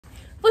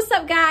What's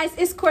up, guys?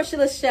 It's Corsha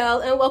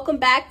Lishell, and welcome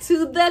back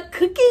to the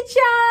cookie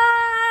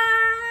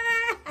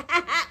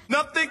jar.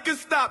 Nothing can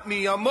stop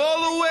me. I'm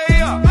all the way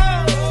up.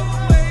 All the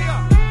way up.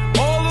 I'm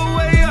all the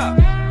way up.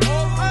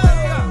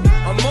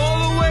 I'm all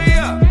the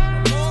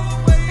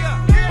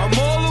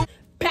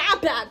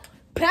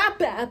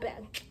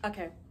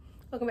Okay,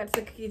 welcome back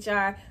to the cookie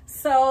jar.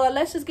 So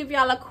let's just give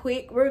y'all a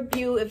quick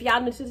review. If y'all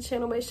new to the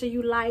channel, make sure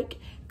you like,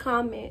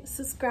 comment,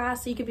 subscribe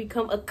so you can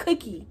become a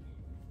cookie.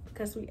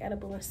 Because we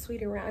edible and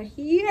sweet around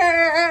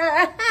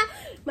here.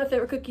 My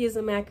favorite cookie is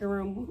a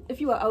macaroon.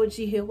 If you are OG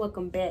here,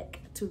 welcome back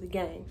to the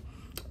game.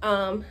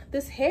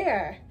 This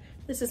hair,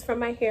 this is from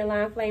my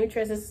hairline flame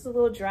tress. This is a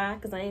little dry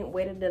because I ain't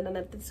waited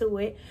nothing to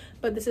it.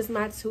 But this is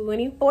my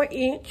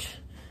 24-inch.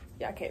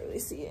 Y'all can't really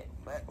see it,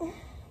 but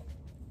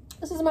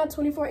this is my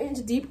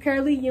 24-inch deep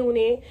curly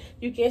unit.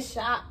 You can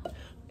shop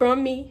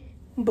from me,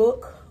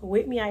 book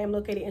with me. I am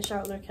located in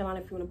Charlotte, North Carolina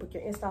if you want to book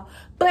your install.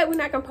 But we're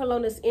not gonna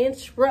prolong this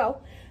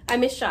intro. I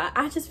miss y'all.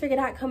 I just figured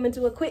I'd come and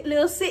do a quick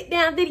little sit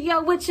down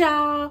video with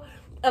y'all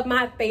of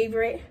my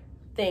favorite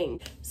thing.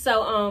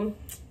 So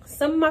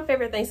some of my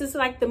favorite things, this is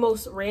like the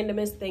most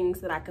randomest things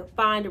that I could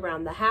find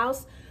around the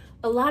house.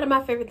 A lot of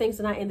my favorite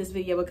things are not in this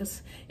video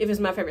because if it's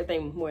my favorite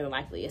thing, more than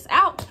likely it's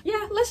out.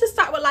 Yeah, let's just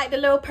start with like the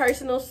little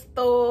personal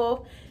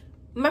stuff.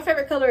 My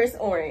favorite color is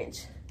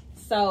orange.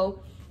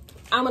 So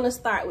I'm gonna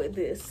start with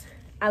this.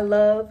 I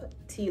love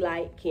tea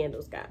light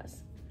candles,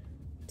 guys.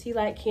 Tea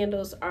light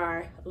candles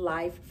are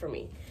life for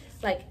me.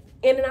 Like,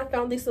 and then I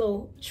found these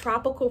little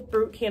tropical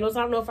fruit candles.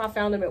 I don't know if I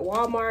found them at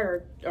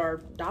Walmart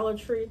or Dollar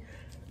Tree,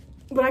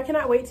 but I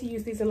cannot wait to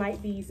use these and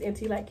light these. And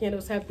tea light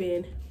candles have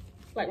been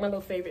like my little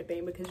favorite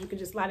thing because you can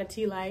just light a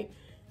tea light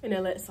and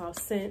it lets off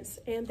scents,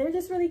 and they're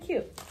just really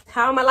cute.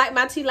 How am I light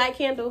my tea light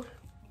candle?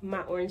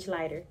 My orange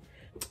lighter.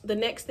 The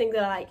next thing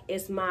that I like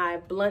is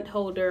my blunt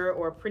holder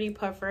or pretty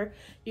puffer.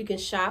 You can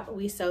shop.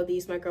 We sell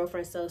these. My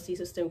girlfriend sells these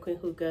with Stem Queen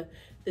Hookah.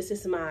 This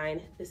is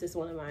mine. This is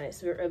one of mine.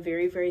 It's a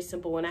very, very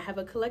simple one. I have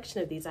a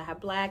collection of these. I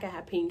have black, I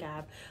have pink, I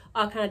have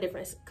all kind of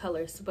different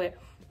colors. But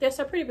they're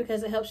so pretty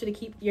because it helps you to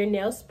keep your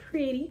nails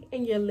pretty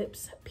and your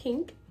lips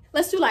pink.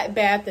 Let's do like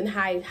bath and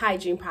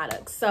hygiene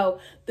products. So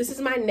this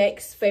is my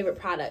next favorite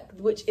product,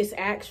 which is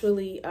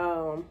actually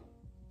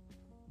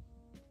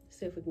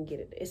see if we can get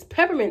it. It's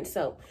peppermint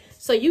soap.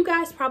 So you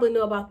guys probably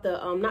know about the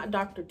not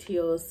Dr.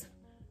 Teal's.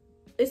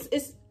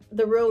 It's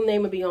the real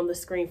name will be on the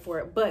screen for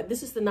it, but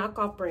this is the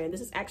knockoff brand.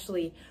 This is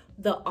actually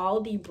the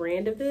Aldi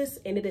brand of this,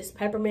 and it is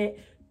peppermint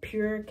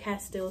pure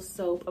Castile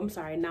soap. I'm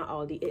sorry, not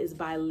Aldi. It is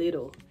by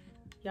Lidl.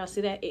 Y'all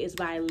see that? It is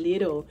by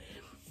Lidl.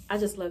 I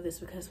just love this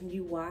because when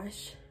you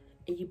wash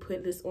and you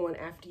put this on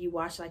after you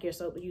wash like your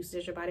soap, you use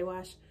your body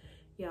wash,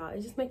 y'all,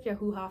 it just makes your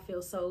hoo-ha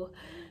feel so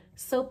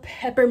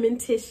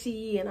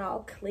peppermintishy and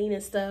all clean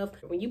and stuff.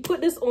 When you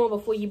put this on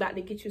before you about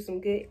to get you some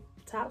good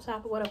top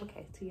or whatever,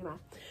 okay, to your mouth.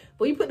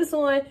 But you put this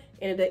on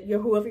and that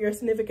whoever your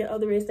significant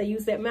other is, they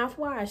use that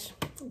mouthwash,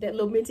 that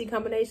little minty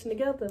combination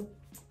together. I'm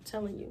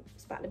telling you,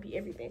 it's about to be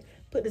everything.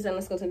 Put this on,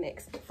 let's go to the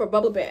next. For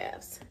bubble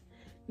baths,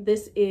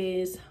 this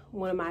is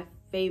one of my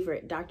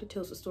favorite Dr.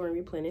 Teal's Restore and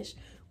Replenish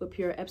with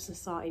pure Epsom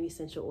salt and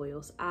essential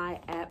oils. I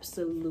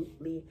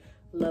absolutely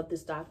love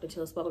this Dr.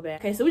 Teal's bubble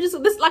bath. Okay, so we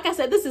just, this, like I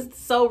said, this is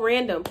so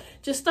random.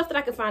 Just stuff that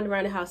I could find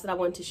around the house that I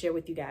wanted to share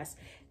with you guys.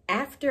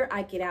 After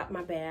I get out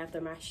my bath or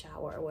my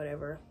shower or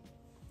whatever,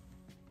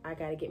 I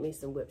gotta get me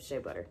some whipped shea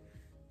butter.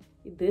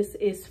 This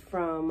is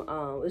from,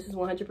 this is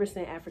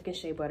 100% African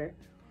shea butter.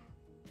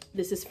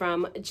 This is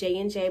from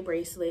J&J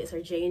Bracelets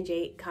or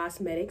J&J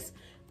Cosmetics.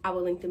 I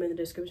will link them in the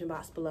description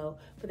box below.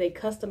 But they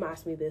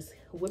customized me this,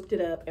 whipped it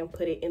up, and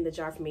put it in the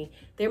jar for me.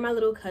 They're my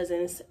little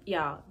cousins.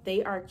 Y'all,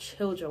 they are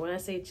children. When I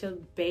say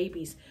children,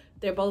 babies,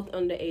 they're both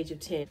under the age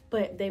of 10.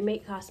 But they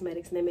make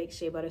cosmetics and they make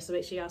shea butter. So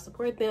make sure y'all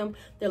support them.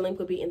 Their link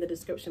will be in the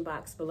description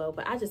box below.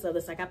 But I just love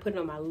this. Like, I put it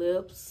on my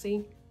lips,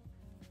 see?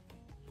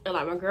 And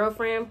like my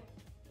girlfriend,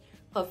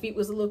 her feet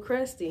was a little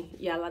crusty.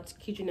 Yeah, I like to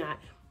kid you not.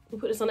 We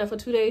put this on there for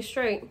 2 days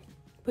straight.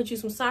 Put you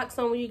some socks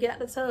on when you get out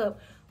the tub.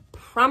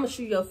 Promise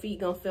you your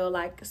feet gonna feel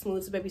like smooth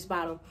as a baby's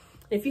bottom.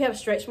 And if you have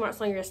stretch marks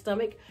on your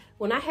stomach,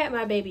 when I had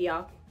my baby,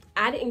 y'all,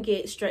 I didn't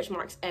get stretch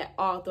marks at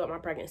all throughout my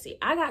pregnancy.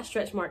 I got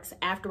stretch marks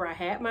after I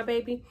had my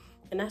baby,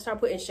 and I started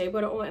putting shea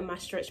butter on and my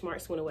stretch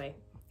marks went away.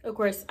 Of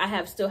course,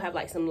 I still have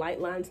like some light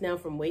lines now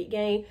from weight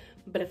gain,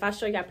 but if I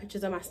show y'all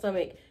pictures of my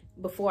stomach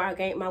before I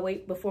gained my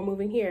weight before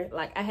moving here,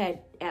 like I had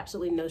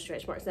absolutely no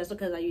stretch marks. That's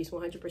because I use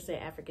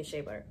 100% African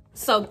shea butter.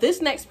 So this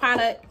next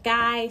product,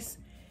 guys,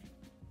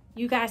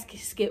 you guys can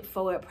skip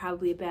forward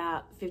probably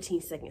about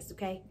 15 seconds,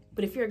 okay?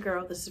 But if you're a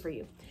girl, this is for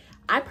you.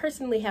 I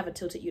personally have a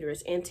tilted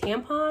uterus, and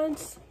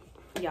tampons,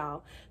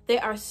 y'all, they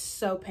are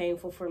so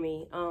painful for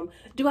me.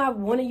 Do I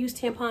want to use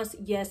tampons?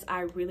 Yes,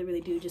 I really,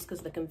 really do, just because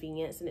of the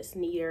convenience, and it's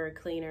neater,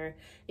 cleaner,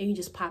 and you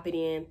just pop it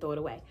in, throw it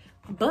away.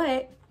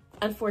 But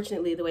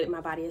unfortunately, the way that my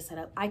body is set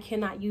up, I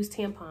cannot use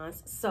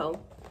tampons, so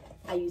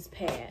I use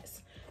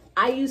pads.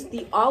 I use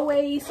the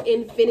Always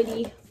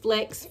Infinity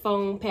Flex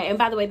Foam Pad. And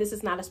by the way, this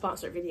is not a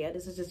sponsored video.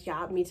 This is just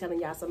me telling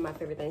y'all some of my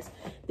favorite things.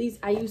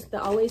 I use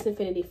the Always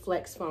Infinity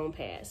Flex Foam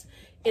Pads.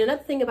 And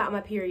another thing about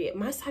my period,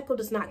 my cycle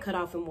does not cut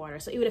off in water.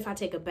 So even if I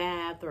take a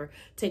bath or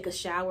take a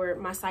shower,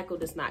 my cycle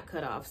does not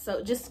cut off.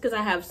 So just because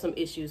I have some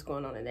issues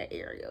going on in that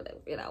area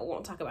that I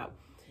won't talk about,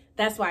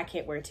 that's why I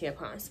can't wear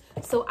tampons.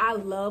 So I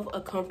love a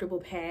comfortable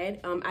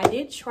pad. I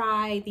did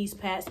try these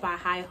pads by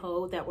Hi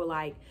Ho that were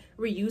like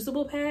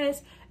reusable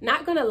pads.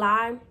 Not gonna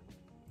lie,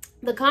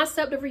 the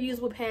concept of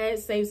reusable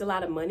pads saves a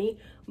lot of money,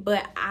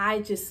 but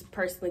I just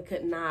personally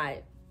could not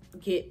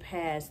get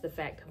past the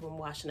fact of I'm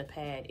washing a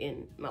pad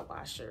in my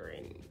washer,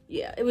 and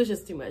yeah, it was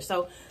just too much.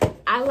 So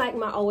I like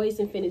my Always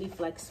Infinity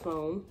Flex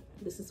Foam.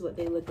 This is what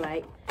they look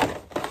like.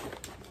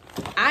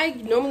 I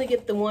normally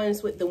get the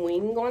ones with the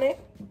wing on it,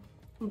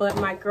 but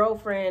my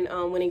girlfriend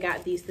went and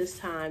got these this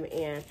time,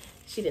 and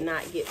she did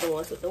not get the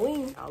ones with the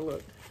wing. Oh,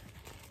 look.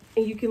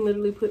 And you can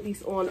literally put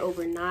these on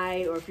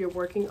overnight, or if you're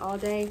working all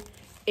day,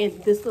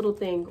 and this little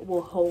thing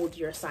will hold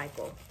your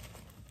cycle.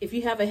 If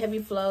you have a heavy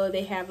flow,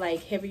 they have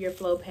like heavier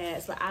flow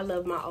pads, but I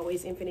love my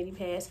Always Infinity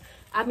pads.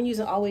 I've been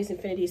using Always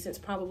Infinity since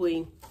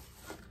probably,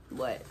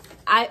 what?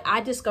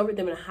 I discovered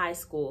them in high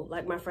school,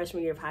 like my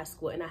freshman year of high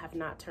school, and I have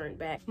not turned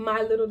back.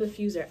 My little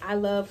diffuser, I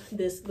love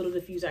this little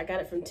diffuser. I got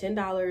it from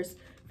 $10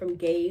 from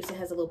Gabe's. It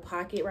has a little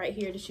pocket right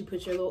here that you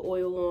put your little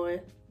oil on,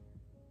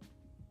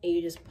 and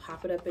you just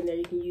pop it up in there.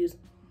 You can use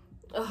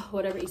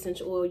whatever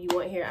essential oil you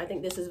want here. I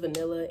think this is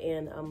vanilla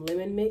and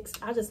lemon mix.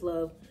 I just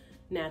love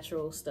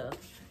natural stuff.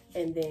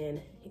 And then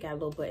you got a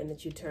little button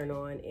that you turn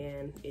on,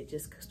 and it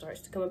just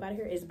starts to come up out of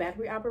here. It's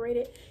battery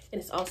operated,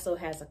 and it also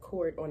has a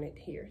cord on it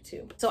here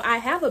too. So I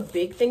have a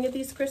big thing of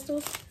these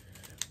crystals,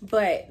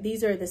 but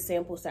these are the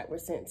samples that were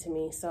sent to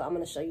me. So I'm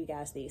gonna show you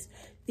guys these.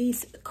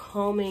 These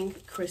calming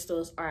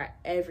crystals are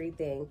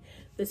everything.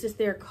 This is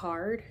their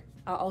card.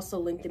 I'll also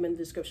link them in the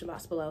description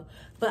box below.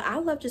 But I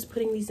love just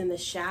putting these in the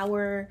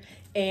shower,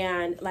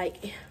 and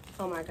like,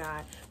 oh my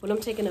God, when I'm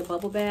taking a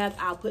bubble bath,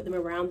 I'll put them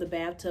around the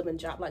bathtub and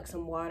drop like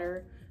some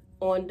water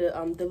on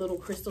the little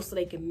crystals so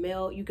they can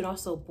melt. You can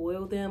also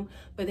boil them,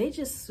 but they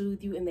just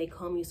soothe you and they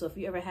calm you. So if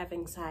you ever have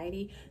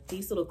anxiety,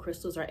 these little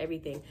crystals are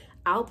everything.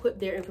 I'll put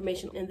their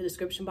information in the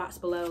description box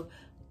below.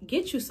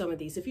 Get you some of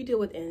these. If you deal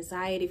with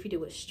anxiety, if you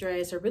deal with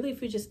stress, or really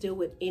if you just deal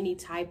with any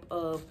type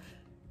of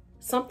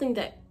something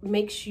that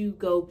makes you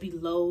go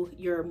below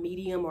your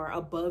medium or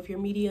above your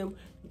medium,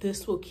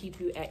 this will keep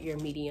you at your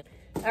medium.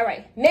 All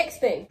right, next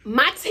thing,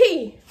 my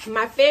tea.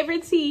 My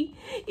favorite tea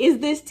is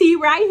this tea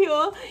right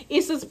here.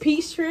 It's this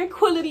Peach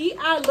Tranquility.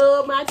 I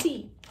love my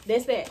tea.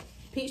 That's that,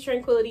 Peach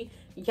Tranquility.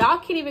 Y'all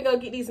can't even go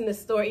get these in the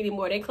store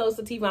anymore. They closed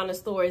the Tivana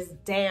stores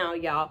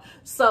down, y'all.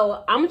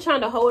 So I'm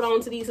trying to hold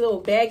on to these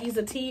little baggies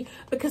of tea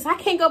because I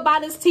can't go buy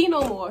this tea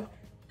no more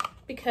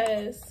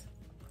because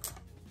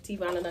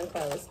Tivana done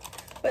closed.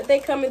 But they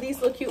come in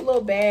these little cute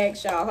little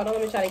bags, y'all. Hold on,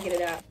 let me try to get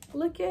it out.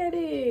 Look at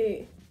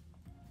it.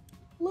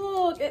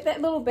 Look at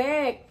that little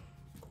bag.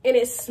 And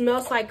it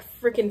smells like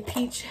freaking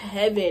peach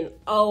heaven.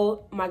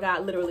 Oh my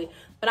God, literally.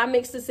 But I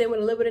mixed this in with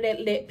a little bit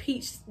of that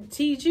peach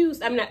tea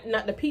juice. I'm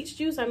not the peach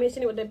juice. I mixed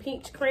it with the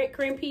peach,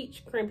 cream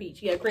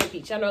peach. Yeah, cream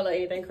peach. I know I love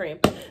anything cream.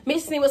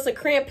 Mixed in with some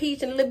cream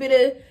peach and a little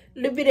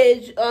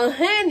bit of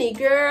honey,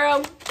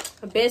 girl.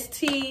 Best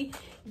tea,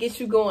 get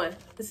you going.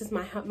 This is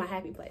my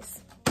happy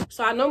place.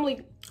 So I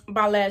normally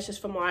buy lashes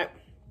from like,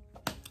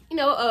 you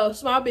know,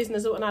 small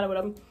business or whatnot or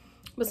whatever.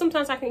 But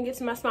sometimes I can get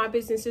to my small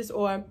businesses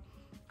or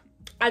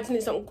I just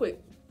need something quick.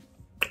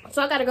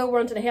 So I gotta go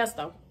run to the hair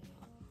store.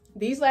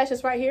 These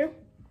lashes right here,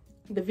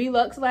 the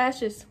Velux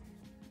lashes,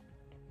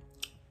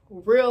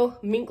 real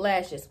mink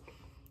lashes.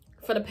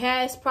 For the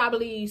past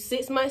probably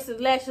 6 months, the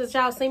lashes that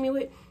y'all seen me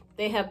with,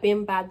 they have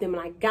been by them,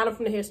 and I got them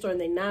from the hair store, and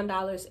they're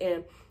 $9,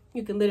 and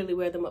you can literally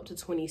wear them up to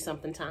 20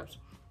 something times.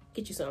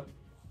 Get you some.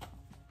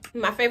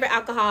 My favorite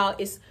alcohol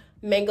is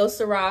mango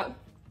Ciroc.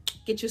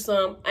 Get you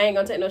some. I ain't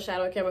gonna take no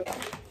shot on camera.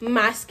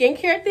 My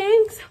skincare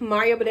things,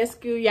 Mario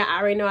Badescu. Yeah, I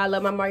already know I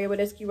love my Mario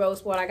Badescu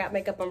rose water. I got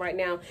makeup on right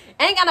now.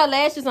 I ain't got no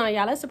lashes on,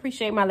 y'all. Let's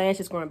appreciate my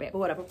lashes growing back, but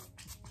whatever.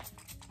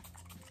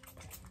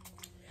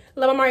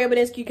 Love my Mario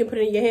Badescu. You can put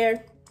it in your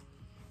hair.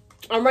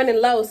 I'm running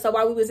low, so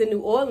while we was in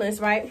New Orleans,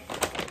 right?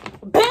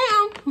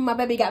 Bam! My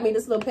baby got me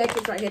this little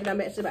package right here that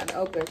I'm actually about to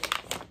open.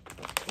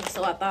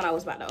 So I thought I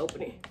was about to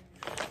open it.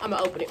 I'm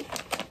gonna open it.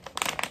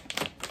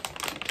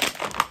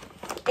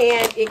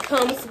 And it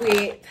comes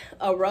with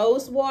a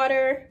rose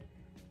water.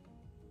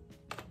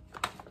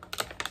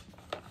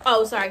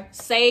 Oh, sorry.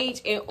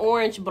 Sage and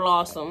orange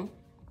blossom.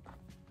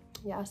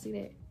 Y'all see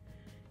that?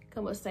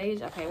 Come with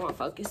sage. Okay, won't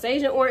focus.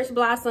 Sage and orange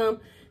blossom.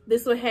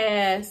 This one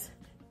has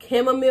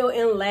chamomile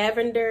and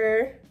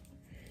lavender.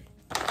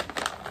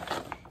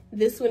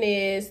 This one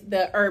is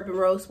the urban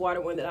rose water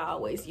one that I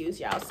always use.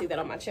 Y'all see that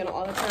on my channel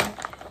all the time.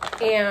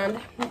 And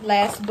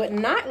last but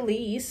not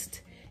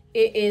least,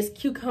 it is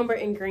cucumber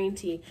and green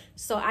tea.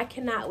 So I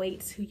cannot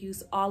wait to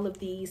use all of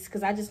these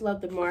because I just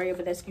love the Mario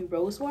Badescu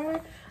rose water.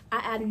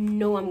 I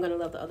know I'm gonna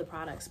love the other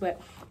products,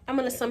 but I'm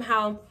gonna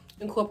somehow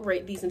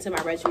incorporate these into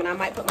my regimen. I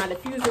might put my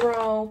diffuser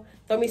on,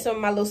 throw me some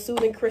of my little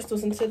soothing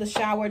crystals into the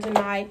shower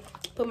tonight,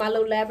 put my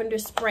little lavender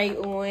spray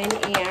on,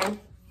 and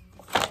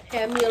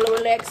have me a little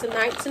relaxing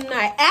night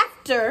tonight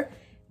after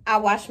I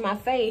wash my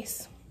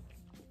face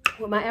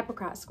with my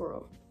apricot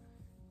scrub.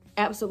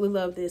 Absolutely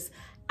love this.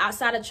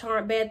 Outside of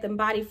Charmed Bath and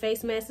Body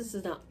face mask, this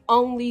is the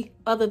only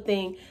other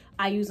thing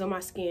I use on my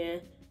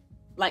skin,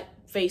 like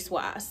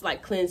face-wise,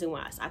 like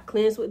cleansing-wise. I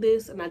cleanse with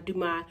this, and I do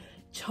my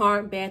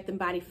Charmed Bath and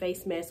Body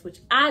face mask, which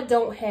I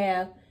don't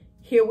have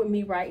here with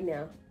me right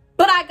now.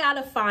 But I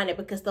gotta find it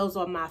because those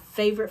are my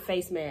favorite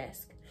face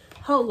masks.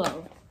 Hold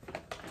on.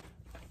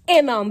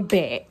 And I'm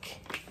back.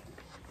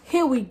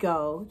 Here we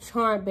go.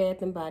 Charmed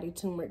Bath and Body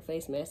Turmeric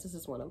face mask. This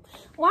is one of them.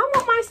 Why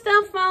want my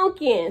stuff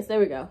funkins? There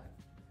we go.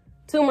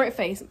 Turmeric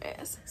face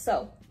mask.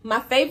 So my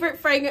favorite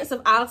fragrance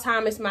of all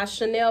time is my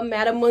Chanel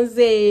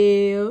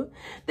Mademoiselle.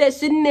 That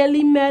Chanel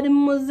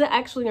Mademoiselle.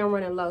 Actually, I'm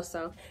running low,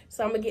 so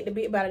I'm gonna get the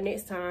bit by the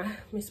next time.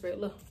 Miss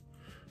Riddler.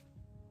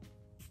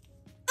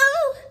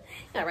 Oh,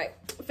 all right.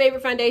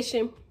 Favorite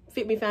foundation,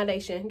 Fit Me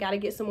Foundation. Gotta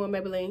get some more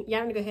Maybelline.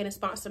 Y'all gonna go ahead and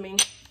sponsor me,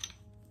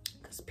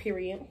 cause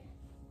period.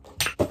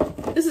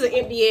 This is an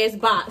empty ass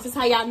box. This is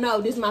how y'all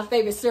know this is my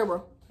favorite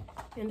serum,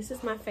 and this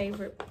is my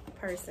favorite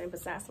person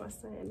besides my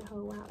son in the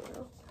whole wide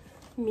world.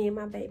 Me and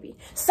my baby.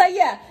 So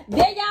yeah,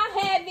 there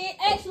y'all have it.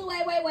 Actually,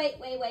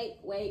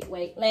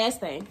 wait. Last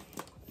thing.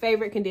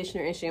 Favorite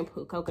conditioner and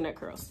shampoo, coconut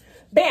curls.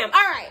 Bam.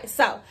 All right,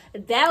 so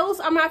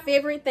those are my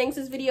favorite things.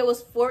 This video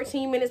was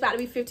 14 minutes, about to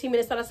be 15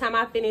 minutes by the time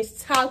I finish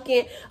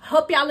talking.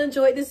 Hope y'all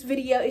enjoyed this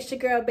video. It's your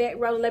girl back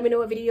rolling. Let me know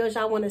what videos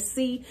y'all want to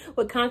see,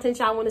 what content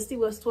y'all want to see,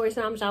 what story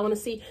times y'all want to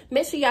see.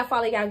 Make sure y'all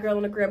follow y'all girl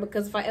on the gram,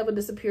 because if I ever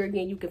disappear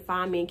again, you can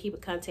find me and keep in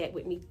contact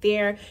with me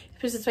there.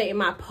 Participate in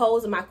my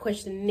polls and my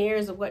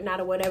questionnaires or whatnot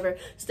or whatever.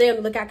 Stay on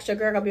the lookout, because your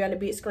girl gonna be on the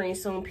big screen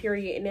soon,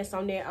 period. And that's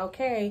on there,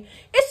 okay?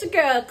 It's your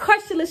girl,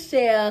 Corsha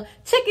Lishell,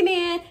 checking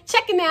in,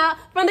 checking out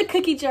from the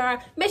cookie jar.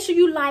 Make sure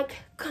you like,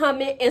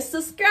 comment, and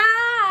subscribe.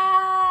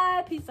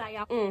 Peace out,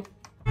 y'all.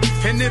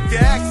 And if you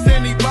ask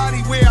anybody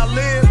where I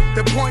live,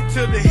 they point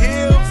to the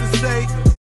hills and say